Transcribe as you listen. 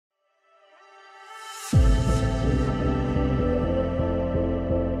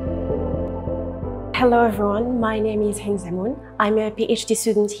Hello everyone, my name is Hind Zaamoun. I'm a Ph.D.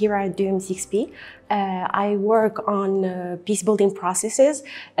 student here at the UM6P. I work on peace building processes.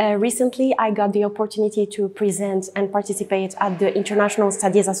 Recently, I got the opportunity to present and participate at the International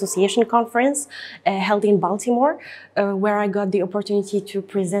Studies Association conference held in Baltimore, where I got the opportunity to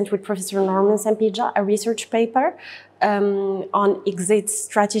present with Professor Norman Sempijja a research paper on exit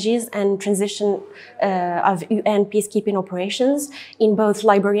strategies and transition of UN peacekeeping operations in both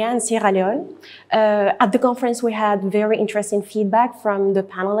Liberia and Sierra Leone. At the conference, we had very interesting feedback from the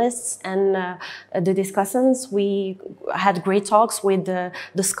panelists and the discussants. We had great talks with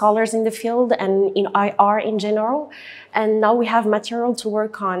the scholars in the field and in IR in general. And now we have material to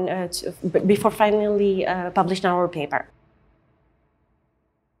work on before finally publishing our paper.